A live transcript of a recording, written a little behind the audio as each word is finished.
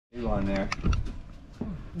You on there?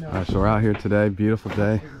 Alright, so we're out here today. Beautiful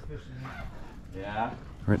day. Yeah.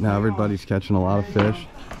 Right now, everybody's catching a lot of fish.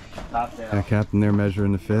 Top down. Got Captain there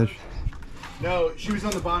measuring the fish. No, she was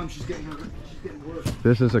on the bottom. She's getting hurt. She's getting worse.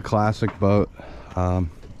 This is a classic boat.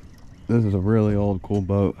 This is a really old, cool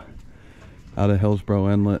boat out of Hillsboro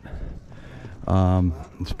Inlet.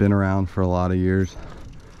 It's been around for a lot of years,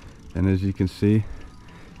 and as you can see,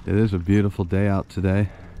 it is a beautiful day out today.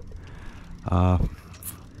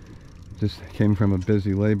 Just came from a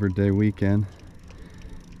busy Labor Day weekend,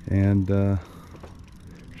 and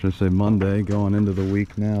should I say Monday, going into the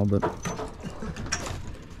week now, but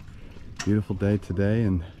beautiful day today,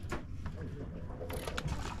 and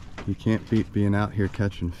you can't beat being out here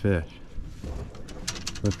catching fish.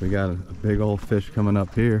 Look, we got a big old fish coming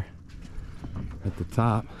up here at the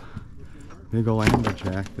top. Big old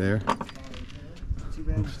amberjack there. Too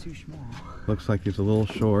bad it's too small. Looks like he's a little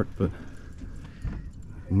short, but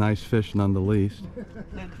nice fish none the least.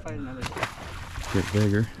 Find another. Get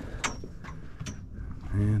bigger.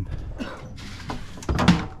 And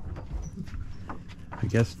I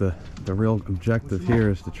guess the real objective here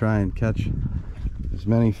is to try and catch as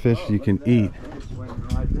many fish as you can eat.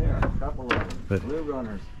 Right there, a couple of them. But blue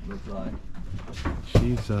runners look like.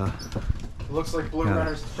 She's It looks like blue Yeah.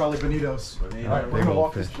 runners. It's probably bonitos. Bonito. All right, we're gonna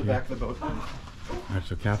walk this Fish, to the back of the boat. alright,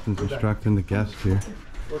 so Captain's instructing the guest here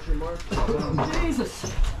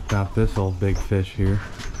Jesus. about this old big fish here,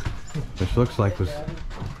 which looks like was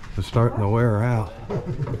starting to wear her out.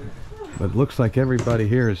 But it looks like everybody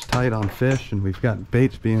here is tight on fish, and we've got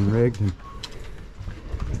baits being rigged, and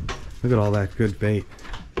look at all that good bait.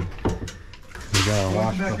 We got a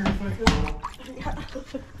wash.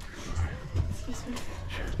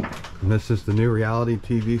 And this is the new reality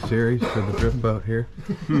TV series for the drift boat here.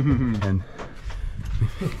 And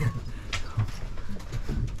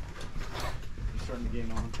He's starting the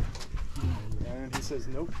game on. And he says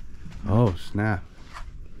nope. oh snap.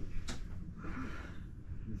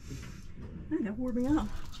 Man, that wore me out.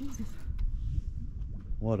 Jesus.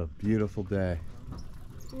 What a beautiful day.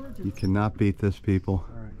 Gorgeous. You cannot beat this, people.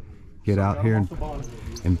 All right. Get out here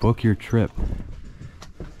and book your trip.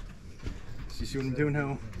 So you see what I'm doing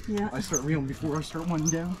now? Yeah. I start reeling before I start winding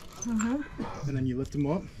down. Uh-huh. And then you lift them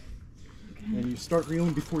up. Okay. And you start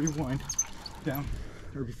reeling before you wind down.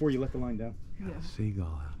 Or before you let the line down. Yeah. Seagull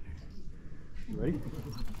out here. You ready?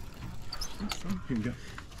 Here we go.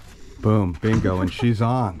 Boom, bingo, and she's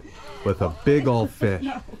on with a big old fish.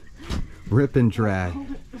 Rip and drag.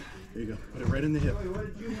 There you go. Put it right in the hip.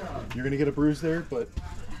 You're gonna get a bruise there, but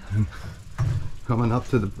Coming up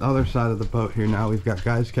to the other side of the boat here now, we've got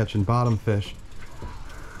guys catching bottom fish.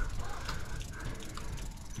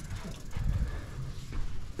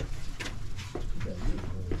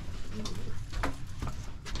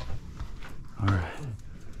 All right.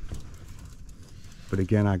 But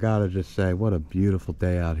again, I gotta just say, what a beautiful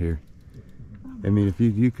day out here. I mean, if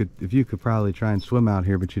you could probably try and swim out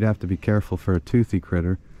here, but you'd have to be careful for a toothy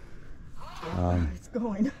critter. It's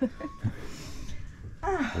going.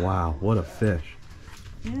 Wow, what a fish.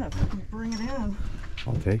 Yeah, if I can bring it in.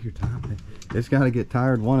 Oh, take your time. It's got to get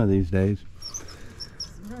tired one of these days. It's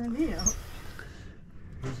wearing me out.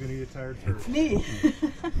 who's gonna get tired first? Me.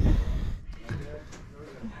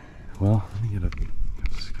 Well, let me get a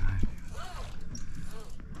sky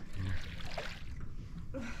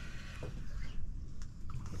view.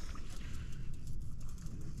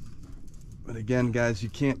 But again, guys, you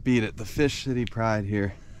can't beat it. The Fish City Pride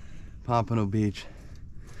here, Pompano Beach.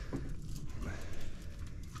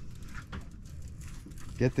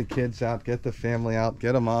 Get the kids out, get the family out,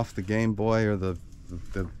 get them off the Game Boy or the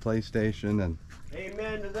PlayStation, and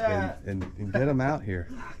Amen to that. and get them out here.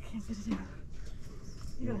 I can't get it in.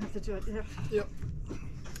 You're gonna have to do it. Yeah. Yep.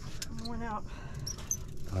 I'm worn out.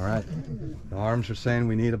 All right, the arms are saying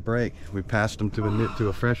we need a break. We passed them to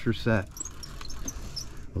a fresher set.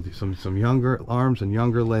 We'll do some younger arms and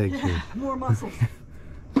younger legs here. More muscles.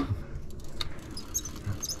 We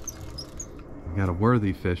got a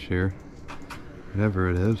worthy fish here, whatever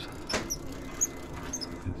it is.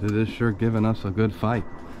 It is sure giving us a good fight.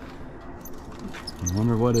 I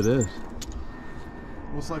wonder what it is.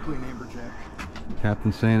 Most likely an amberjack.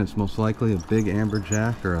 Captain's saying it's most likely a big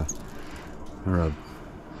amberjack or a.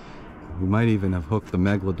 We might even have hooked the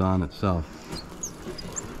megalodon itself.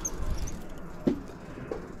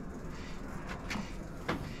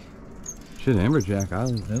 Shit, amberjack,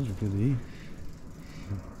 those are good to eat.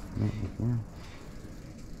 Not before.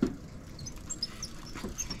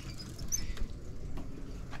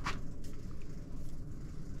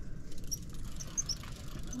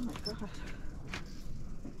 Oh my God.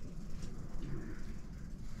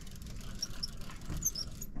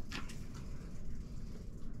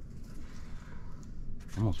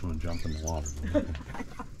 Almost want to jump in the water. I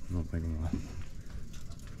don't think I'm gonna.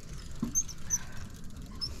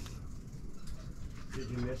 Did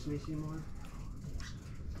you miss me, Seymour?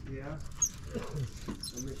 Yeah? I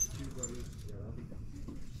missed you, buddy.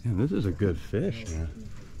 Yeah, this is a good fish, man.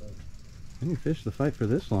 Any fish to fight for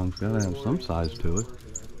this long's got to have some size to it.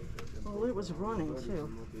 Well, it was running too.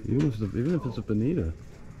 Even if it's a bonita.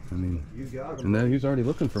 I mean, and then he's already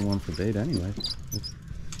looking for one for bait anyway. It's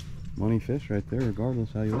money fish right there,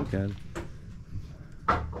 regardless how you look at it.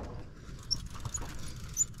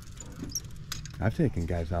 I've taken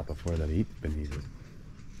guys out before that eat bonitas,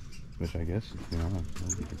 which I guess, you know,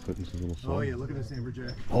 they're putting some little salt. Oh yeah, look at this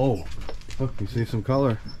amberjack. Oh, look, you see some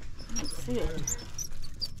color. Let's see it.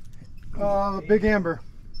 Big amber.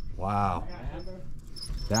 Wow,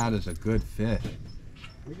 that is a good fish.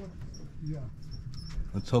 Yeah.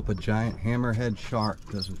 Let's hope a giant hammerhead shark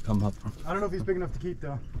doesn't come up. I don't know if he's big enough to keep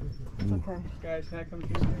though. It's okay. Guys, can I come to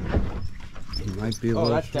He might be a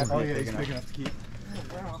little short. Oh yeah, he's big enough to keep. Oh,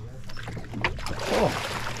 wow. Oh,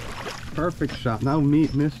 perfect shot. Now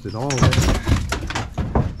meat missed it all the way.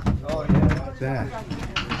 Oh, yeah. Like that.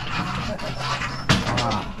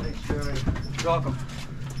 Wow. Thanks, Joey. You're welcome.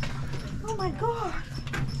 Oh my God.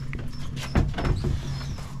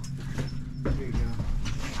 There you go.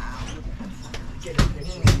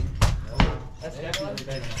 That's definitely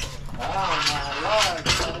big. Oh, my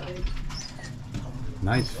Lord.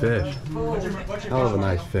 Nice fish. Hell of a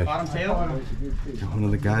nice fish. Bottom tail? One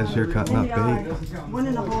of the guys here cutting up bait. One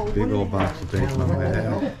in the hole. Big little box of bait on my way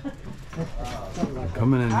out.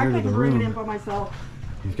 Coming in I here to the couldn't bring it in room. by myself.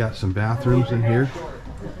 You've got some bathrooms in here.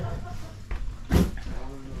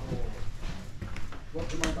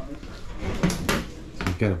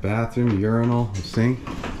 You've got a bathroom, urinal, a sink.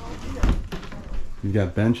 You've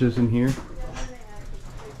got benches in here.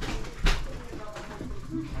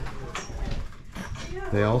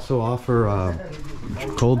 They also offer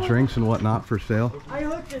cold drinks and whatnot for sale. I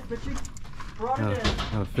hooked it, but you brought Got it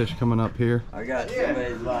in. a fish coming up here. I got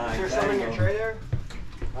somebody's line. Is there some in your tray there?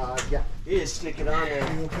 Yeah. You just stick it on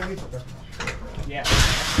there. You okay? Yeah.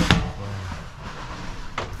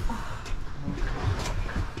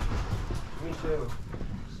 Me too.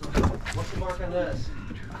 What's the mark on this?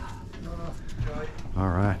 All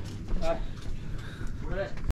right.